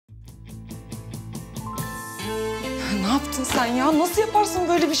yaptın sen ya? Nasıl yaparsın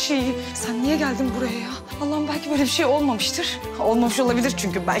böyle bir şeyi? Sen niye geldin buraya ya? Allah'ım belki böyle bir şey olmamıştır. Olmamış olabilir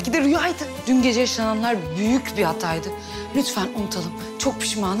çünkü. Belki de rüyaydı. Dün gece yaşananlar büyük bir hataydı. Lütfen unutalım. Çok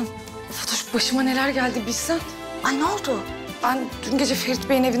pişmanım. Fatoş başıma neler geldi bilsen. Ay ne oldu? Ben dün gece Ferit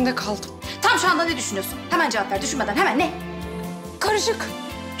Bey'in evinde kaldım. Tam şu anda ne düşünüyorsun? Hemen cevap ver, düşünmeden hemen ne? Karışık.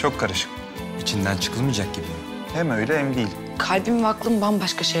 Çok karışık. İçinden çıkılmayacak gibi. Hem öyle hem değil. Kalbim ve aklım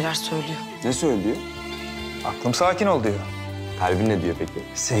bambaşka şeyler söylüyor. Ne söylüyor? Aklım sakin ol diyor. Kalbin ne diyor peki?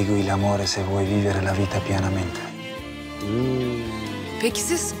 Segui l'amore se vuoi vivere la vita pianamente. Peki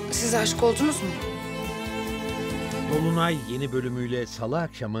siz aşık oldunuz mu? Dolunay yeni bölümüyle Salı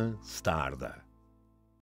akşamı Star'da.